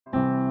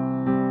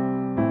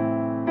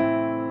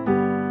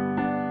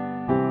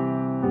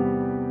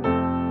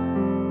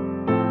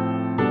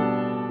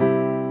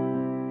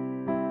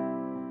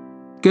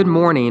Good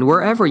morning,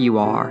 wherever you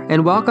are,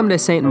 and welcome to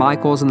St.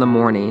 Michael's in the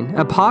Morning,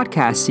 a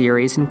podcast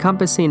series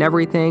encompassing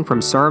everything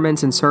from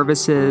sermons and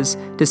services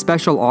to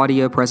special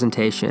audio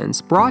presentations,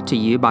 brought to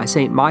you by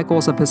St.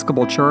 Michael's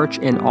Episcopal Church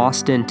in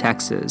Austin,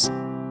 Texas.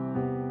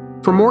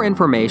 For more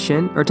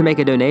information or to make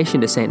a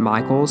donation to St.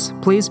 Michael's,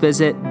 please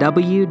visit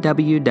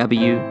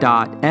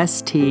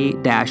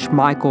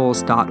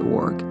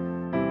www.st-michaels.org.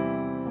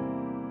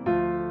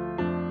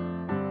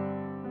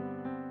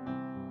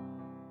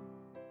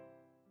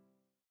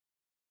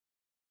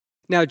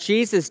 Now,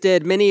 Jesus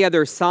did many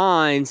other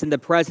signs in the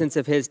presence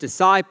of his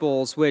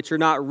disciples, which are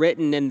not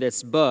written in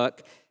this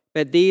book,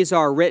 but these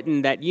are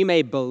written that you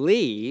may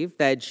believe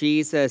that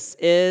Jesus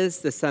is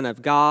the Son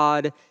of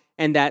God,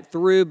 and that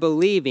through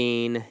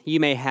believing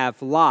you may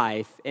have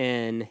life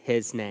in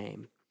his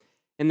name.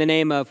 In the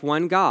name of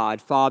one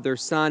God, Father,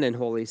 Son, and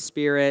Holy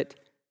Spirit,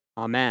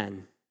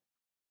 Amen.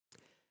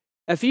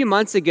 A few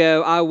months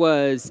ago, I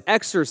was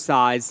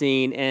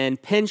exercising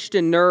and pinched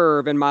a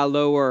nerve in my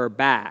lower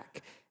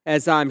back.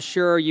 As I'm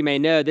sure you may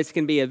know, this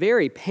can be a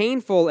very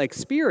painful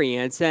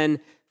experience, and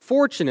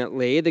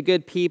fortunately, the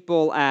good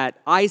people at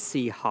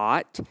Icy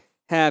Hot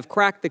have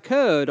cracked the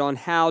code on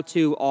how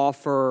to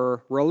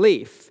offer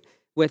relief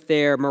with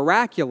their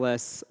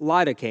miraculous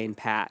lidocaine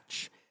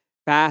patch.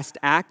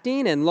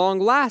 Fast-acting and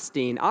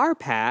long-lasting, our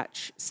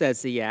patch,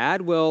 says the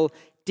ad, will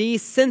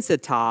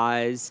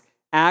desensitize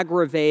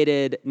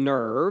aggravated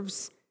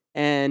nerves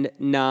and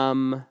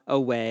numb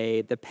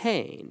away the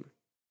pain.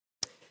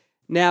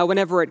 Now,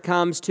 whenever it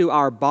comes to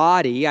our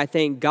body, I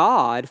thank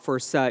God for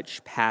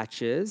such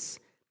patches.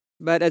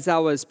 But as I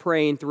was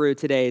praying through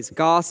today's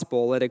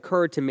gospel, it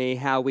occurred to me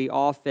how we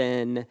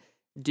often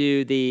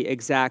do the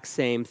exact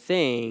same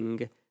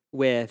thing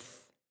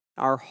with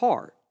our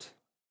heart.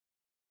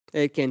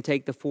 It can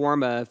take the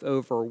form of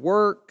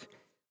overwork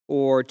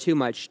or too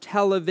much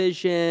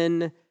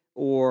television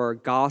or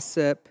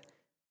gossip,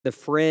 the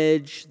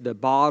fridge, the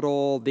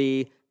bottle,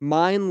 the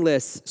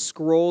mindless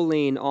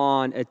scrolling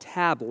on a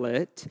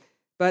tablet.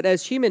 But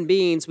as human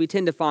beings, we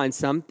tend to find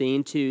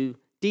something to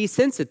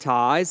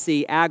desensitize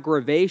the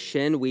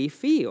aggravation we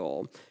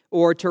feel,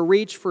 or to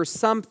reach for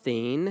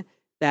something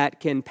that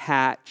can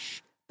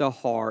patch the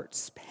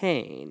heart's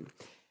pain.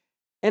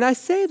 And I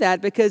say that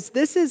because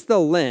this is the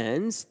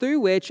lens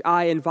through which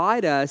I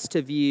invite us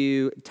to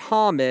view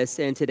Thomas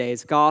in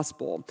today's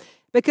gospel.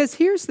 Because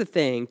here's the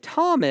thing,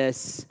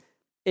 Thomas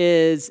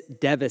is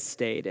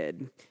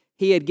devastated.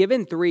 He had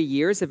given 3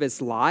 years of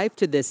his life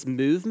to this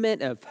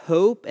movement of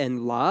hope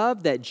and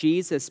love that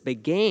Jesus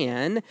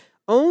began,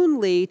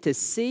 only to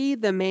see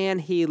the man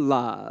he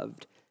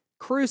loved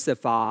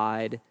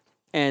crucified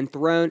and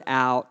thrown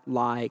out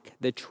like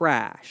the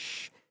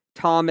trash.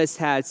 Thomas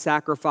had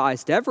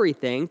sacrificed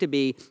everything to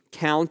be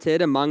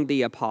counted among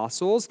the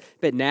apostles,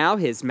 but now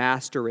his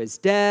master is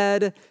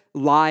dead.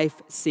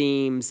 Life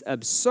seems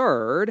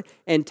absurd,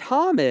 and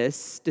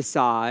Thomas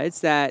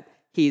decides that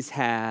he's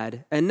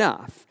had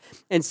enough.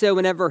 And so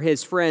whenever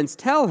his friends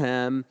tell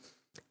him,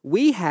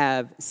 "We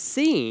have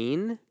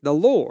seen the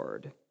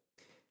Lord,"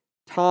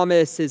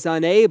 Thomas is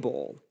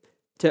unable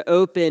to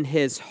open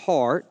his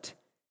heart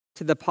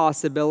to the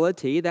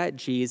possibility that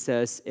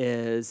Jesus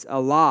is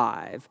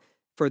alive,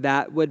 for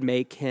that would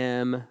make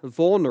him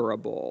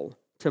vulnerable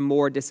to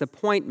more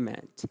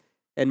disappointment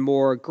and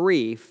more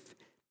grief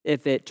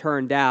if it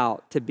turned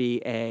out to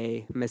be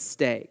a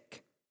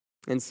mistake.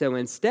 And so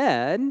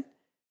instead,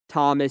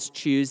 Thomas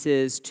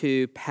chooses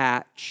to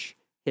patch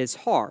his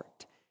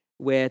heart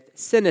with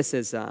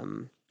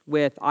cynicism,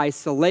 with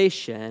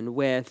isolation,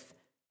 with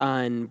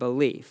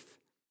unbelief.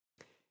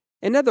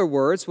 In other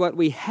words, what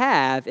we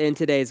have in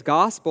today's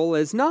gospel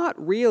is not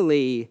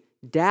really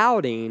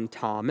doubting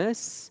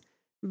Thomas,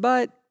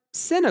 but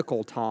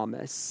cynical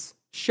Thomas,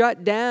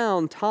 shut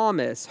down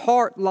Thomas,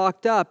 heart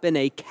locked up in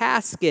a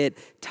casket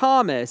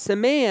Thomas, a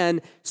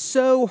man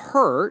so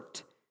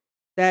hurt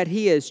that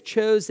he has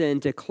chosen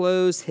to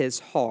close his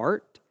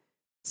heart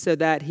so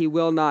that he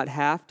will not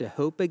have to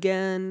hope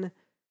again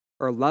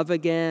or love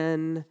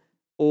again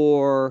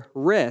or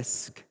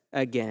risk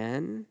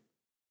again.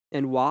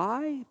 And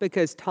why?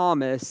 Because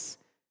Thomas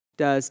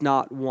does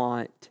not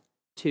want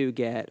to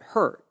get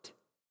hurt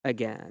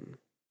again.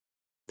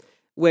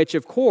 Which,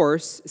 of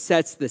course,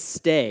 sets the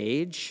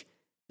stage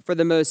for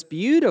the most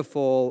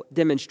beautiful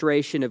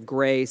demonstration of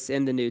grace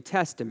in the New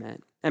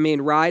Testament. I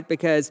mean, right?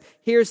 Because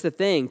here's the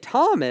thing,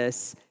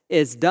 Thomas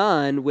is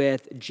done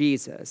with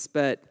Jesus,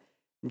 but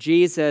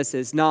Jesus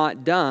is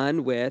not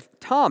done with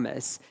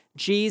Thomas.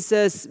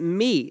 Jesus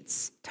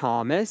meets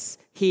Thomas,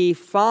 he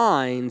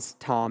finds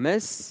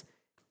Thomas,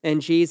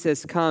 and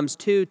Jesus comes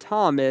to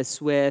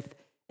Thomas with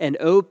an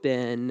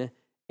open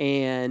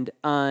and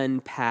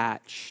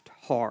unpatched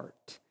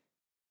heart.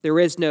 There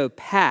is no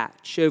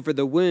patch over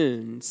the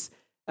wounds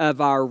of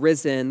our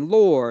risen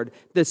Lord.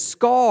 The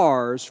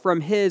scars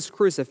from his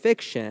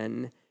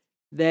crucifixion,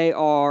 they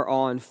are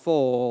on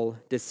full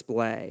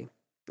display.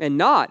 And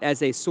not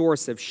as a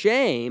source of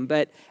shame,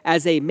 but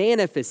as a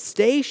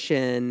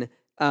manifestation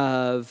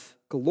of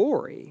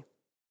glory,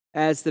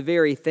 as the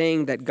very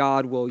thing that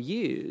God will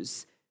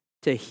use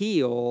to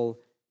heal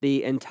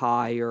the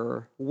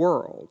entire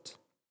world.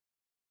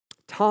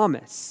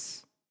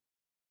 Thomas,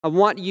 I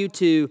want you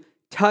to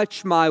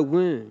touch my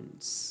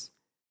wounds.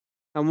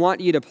 I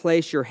want you to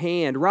place your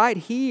hand right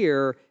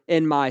here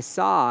in my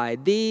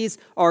side. These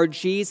are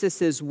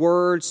Jesus'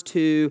 words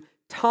to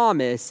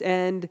Thomas.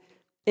 And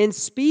in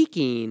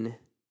speaking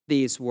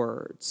these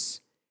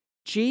words,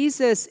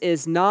 Jesus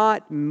is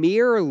not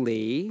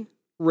merely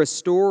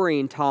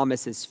restoring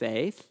Thomas's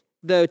faith,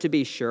 though to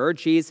be sure,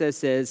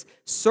 Jesus is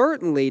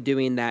certainly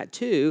doing that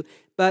too.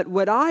 But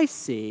what I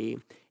see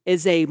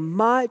is a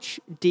much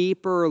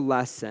deeper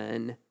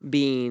lesson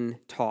being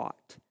taught.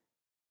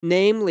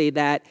 Namely,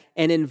 that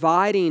in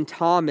inviting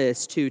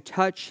Thomas to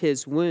touch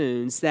his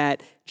wounds,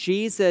 that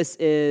Jesus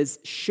is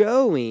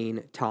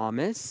showing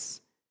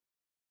Thomas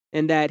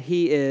and that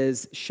he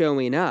is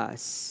showing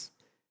us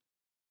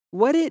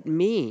what it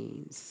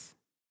means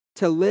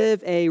to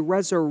live a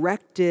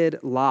resurrected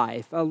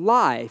life, a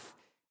life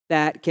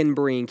that can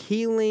bring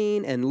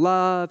healing and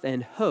love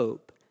and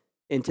hope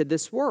into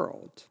this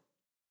world.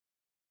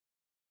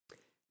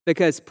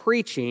 Because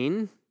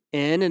preaching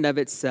in and of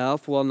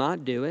itself will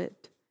not do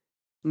it,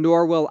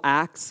 nor will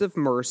acts of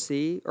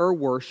mercy or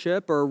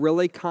worship or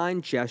really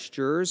kind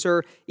gestures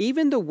or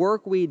even the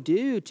work we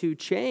do to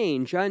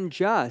change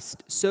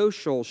unjust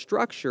social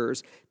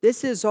structures.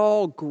 This is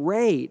all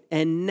great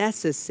and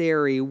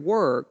necessary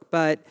work,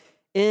 but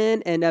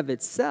in and of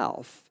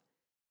itself,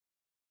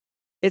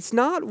 it's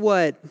not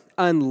what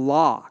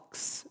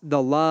unlocks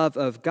the love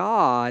of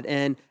God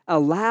and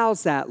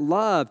allows that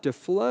love to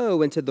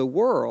flow into the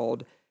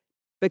world,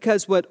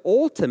 because what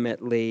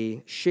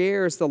ultimately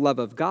shares the love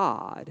of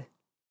God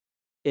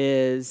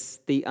is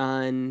the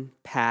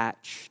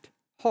unpatched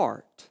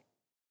heart.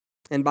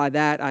 And by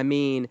that I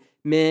mean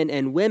men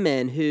and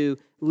women who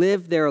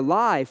live their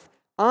life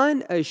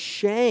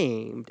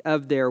unashamed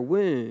of their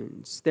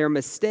wounds, their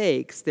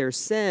mistakes, their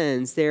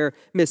sins, their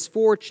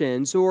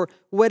misfortunes, or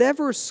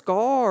whatever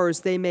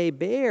scars they may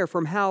bear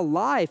from how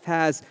life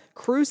has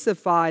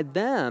crucified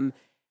them,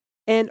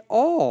 and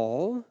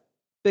all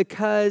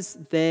because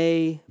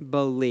they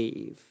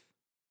believe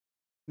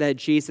that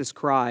Jesus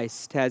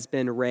Christ has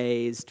been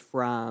raised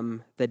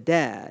from the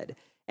dead,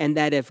 and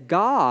that if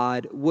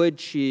God would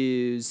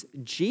choose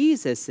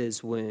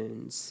Jesus'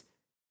 wounds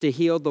to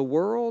heal the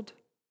world,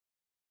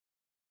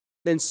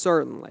 then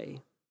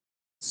certainly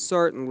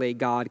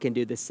God can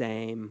do the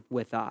same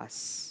with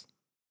us.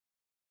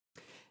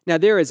 Now,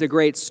 there is a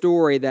great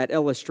story that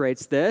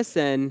illustrates this,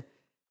 and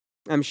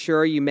I'm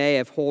sure you may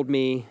have heard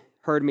me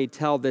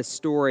tell this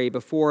story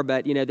before,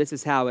 but this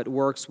is how it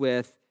works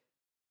with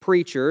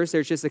preachers.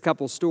 There's just a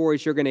couple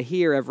stories you're going to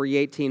hear every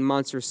 18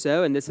 months or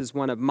so, and this is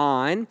one of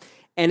mine.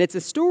 And it's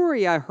a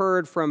story I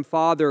heard from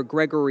Father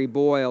Gregory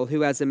Boyle,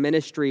 who has a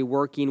ministry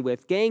working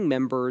with gang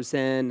members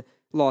in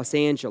Los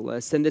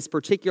Angeles. And this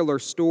particular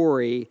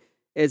story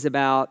is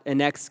about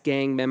an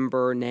ex-gang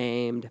member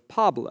named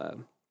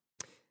Pablo.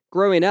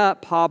 Growing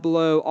up,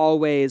 Pablo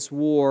always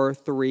wore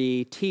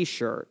 3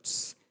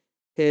 T-shirts.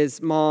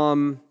 His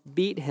mom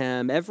beat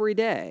him every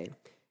day,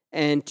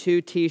 and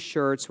 2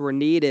 T-shirts were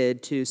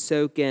needed to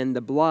soak in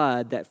the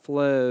blood that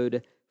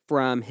flowed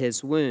from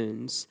his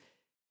wounds.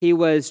 He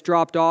was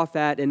dropped off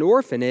at an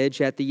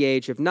orphanage at the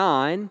age of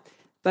 9,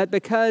 but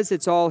because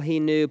it's all he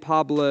knew,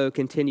 Pablo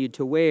continued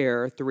to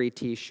wear 3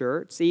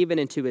 T-shirts, even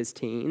into his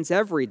teens,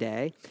 every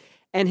day.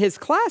 And his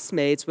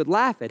classmates would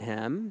laugh at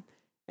him,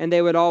 and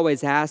they would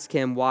always ask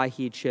him why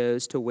he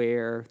chose to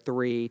wear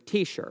 3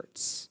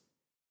 T-shirts.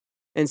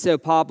 And so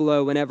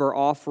Pablo, whenever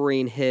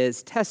offering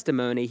his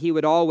testimony, he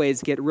would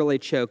always get really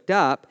choked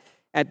up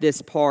at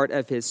this part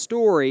of his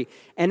story.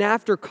 And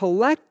after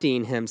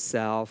collecting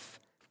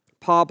himself,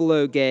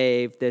 Pablo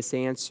gave this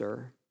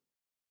answer: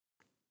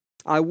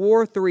 I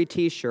wore 3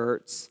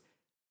 T-shirts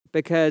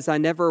because I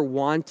never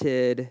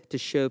wanted to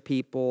show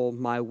people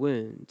my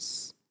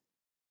wounds.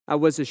 I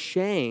was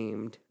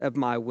ashamed of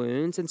my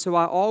wounds, and so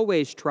I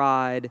always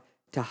tried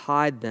to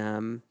hide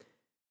them.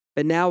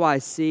 But now I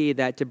see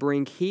that to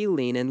bring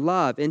healing and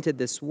love into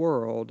this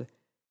world,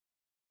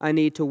 I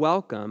need to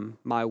welcome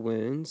my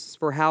wounds,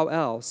 for how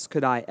else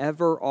could I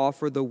ever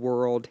offer the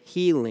world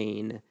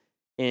healing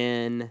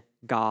in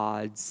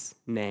God's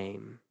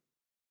name?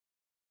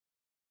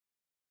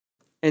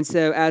 And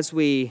so as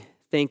we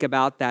think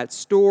about that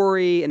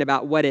story and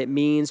about what it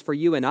means for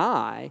you and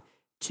I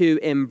to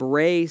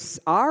embrace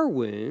our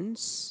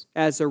wounds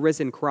as the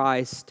risen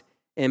Christ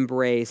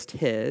embraced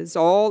his,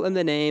 all in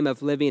the name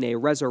of living a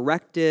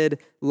resurrected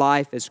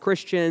life as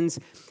Christians,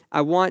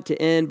 I want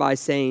to end by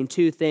saying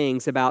 2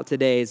 things about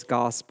today's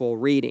gospel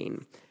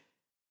reading.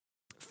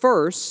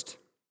 First,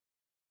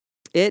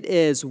 it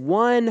is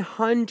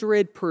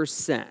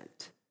 100%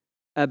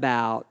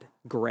 about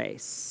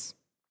grace.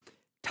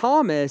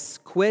 Thomas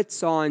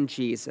quits on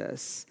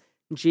Jesus.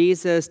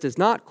 Jesus does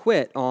not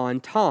quit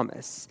on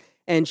Thomas.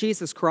 And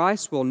Jesus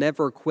Christ will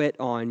never quit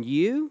on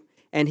you,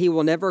 and he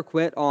will never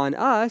quit on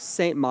us,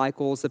 St.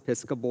 Michael's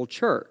Episcopal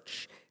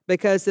Church.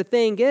 Because the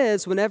thing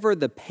is, whenever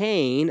the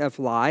pain of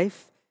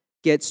life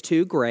gets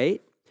too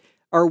great,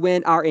 or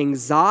when our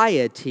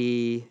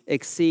anxiety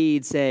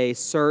exceeds a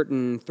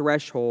certain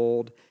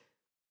threshold,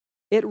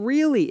 it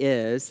really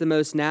is the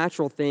most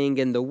natural thing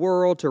in the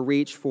world to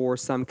reach for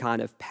some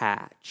kind of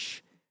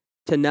patch,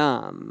 to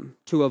numb,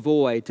 to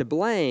avoid, to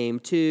blame,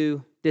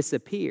 to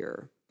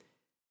disappear.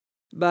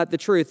 But the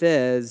truth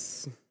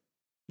is,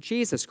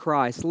 Jesus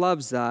Christ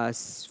loves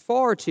us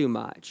far too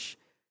much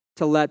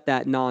to let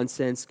that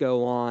nonsense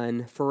go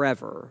on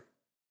forever.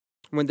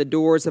 When the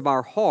doors of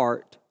our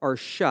heart are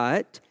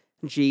shut,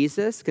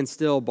 Jesus can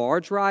still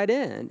barge right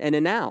in and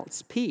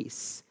announce,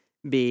 "Peace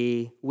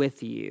be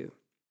with you."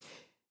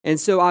 And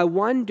so I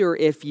wonder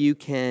if you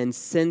can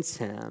sense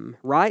him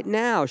right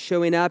now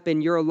showing up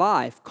in your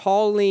life,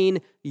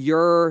 calling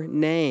your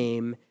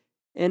name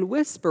and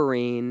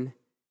whispering,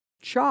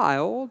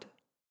 "Child,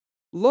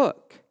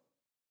 look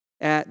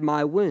at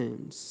my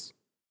wounds.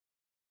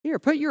 Here,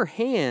 put your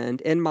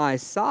hand in my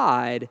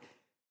side.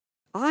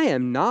 I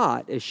am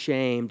not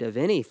ashamed of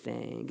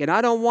anything, and I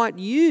don't want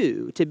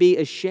you to be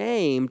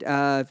ashamed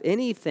of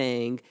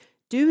anything.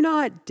 Do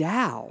not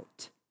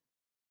doubt,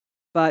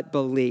 but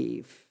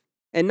believe."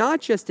 And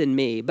not just in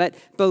me, but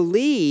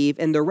believe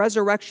in the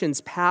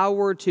resurrection's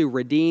power to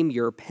redeem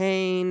your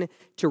pain,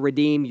 to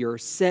redeem your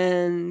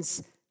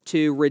sins,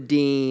 to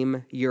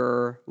redeem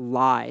your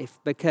life,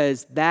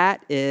 because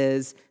that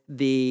is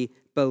the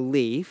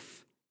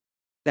belief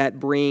that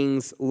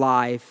brings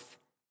life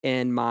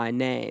in my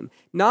name.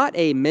 Not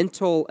a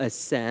mental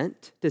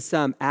assent to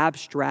some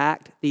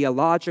abstract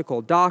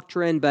theological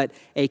doctrine, but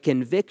a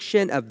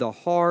conviction of the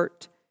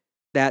heart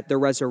that the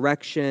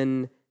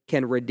resurrection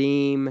can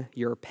redeem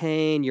your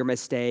pain, your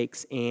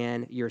mistakes,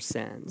 and your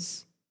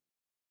sins.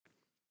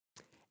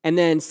 And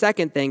then,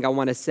 second thing I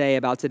want to say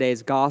about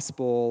today's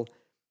gospel,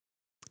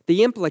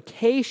 the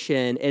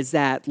implication is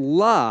that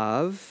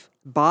love,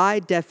 by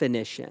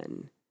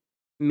definition,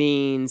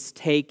 means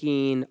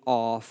taking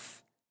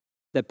off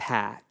the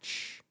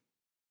patch.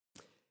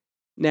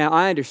 Now,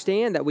 I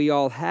understand that we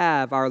all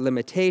have our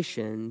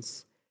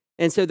limitations,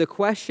 and so the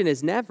question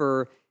is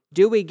never,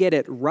 do we get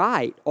it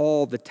right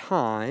all the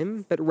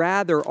time? But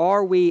rather,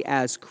 are we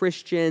as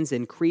Christians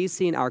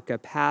increasing our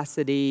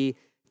capacity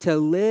to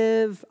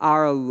live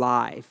our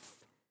life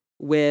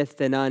with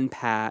an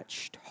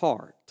unpatched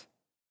heart?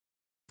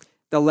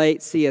 The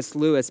late C.S.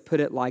 Lewis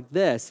put it like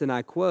this, and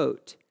I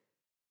quote,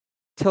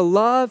 "To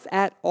love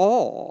at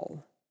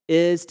all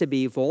is to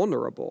be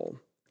vulnerable.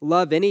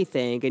 Love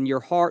anything, and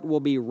your heart will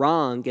be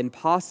wrung and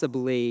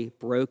possibly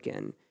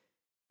broken.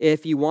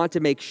 If you want to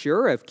make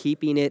sure of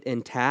keeping it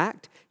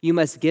intact, you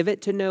must give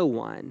it to no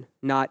one,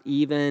 not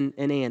even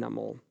an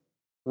animal.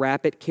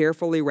 Wrap it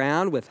carefully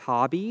round with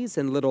hobbies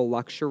and little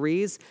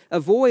luxuries.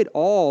 Avoid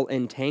all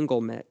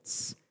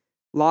entanglements.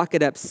 Lock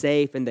it up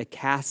safe in the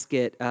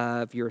casket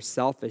of your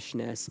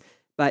selfishness.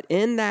 But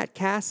in that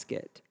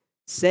casket,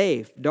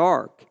 safe,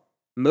 dark,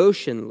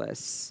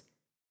 motionless,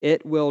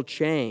 it will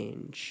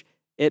change.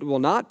 It will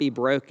not be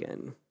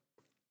broken.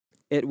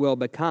 It will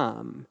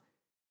become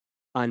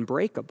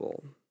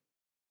unbreakable."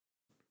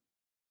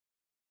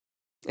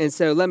 And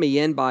so let me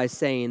end by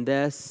saying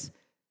this.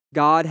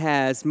 God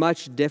has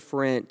much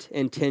different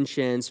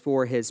intentions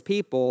for his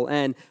people.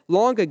 And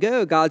long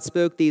ago, God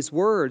spoke these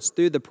words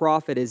through the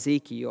prophet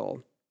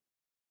Ezekiel.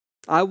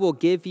 "I will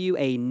give you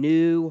a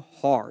new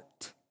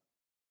heart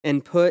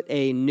and put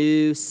a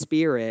new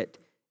spirit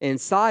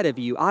inside of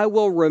you. I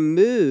will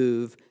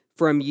remove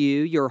from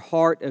you your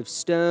heart of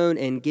stone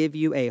and give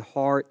you a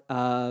heart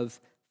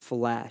of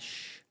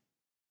flesh."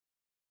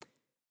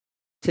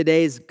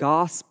 Today's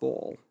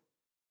gospel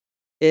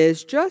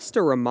is just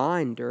a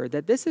reminder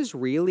that this is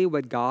really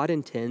what God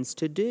intends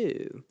to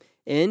do.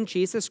 In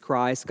Jesus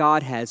Christ,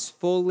 God has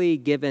fully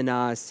given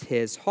us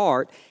his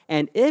heart.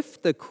 And if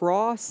the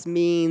cross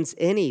means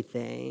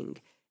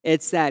anything,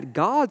 it's that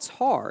God's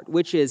heart,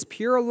 which is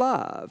pure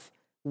love,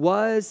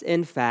 was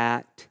in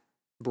fact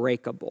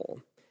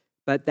breakable.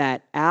 But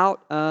that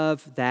out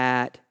of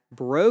that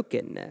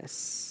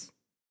brokenness,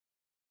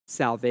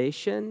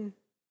 salvation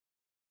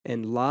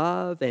and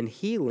love and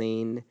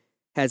healing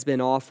has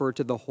been offered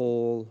to the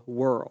whole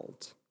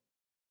world.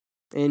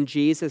 In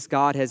Jesus,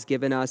 God has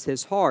given us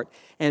his heart,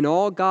 and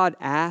all God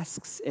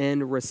asks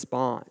in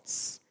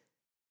response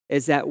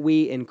is that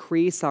we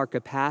increase our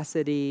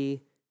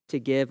capacity to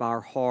give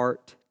our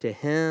heart to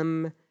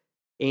him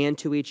and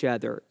to each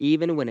other,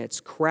 even when it's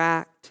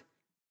cracked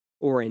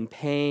or in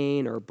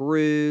pain or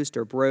bruised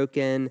or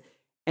broken,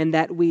 and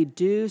that we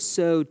do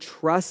so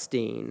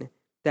trusting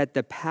that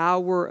the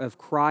power of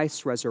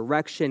Christ's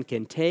resurrection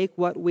can take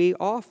what we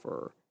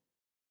offer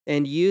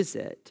and use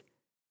it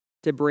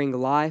to bring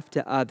life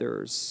to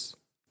others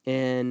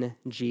in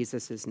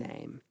Jesus'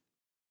 name.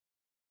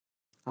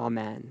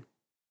 Amen.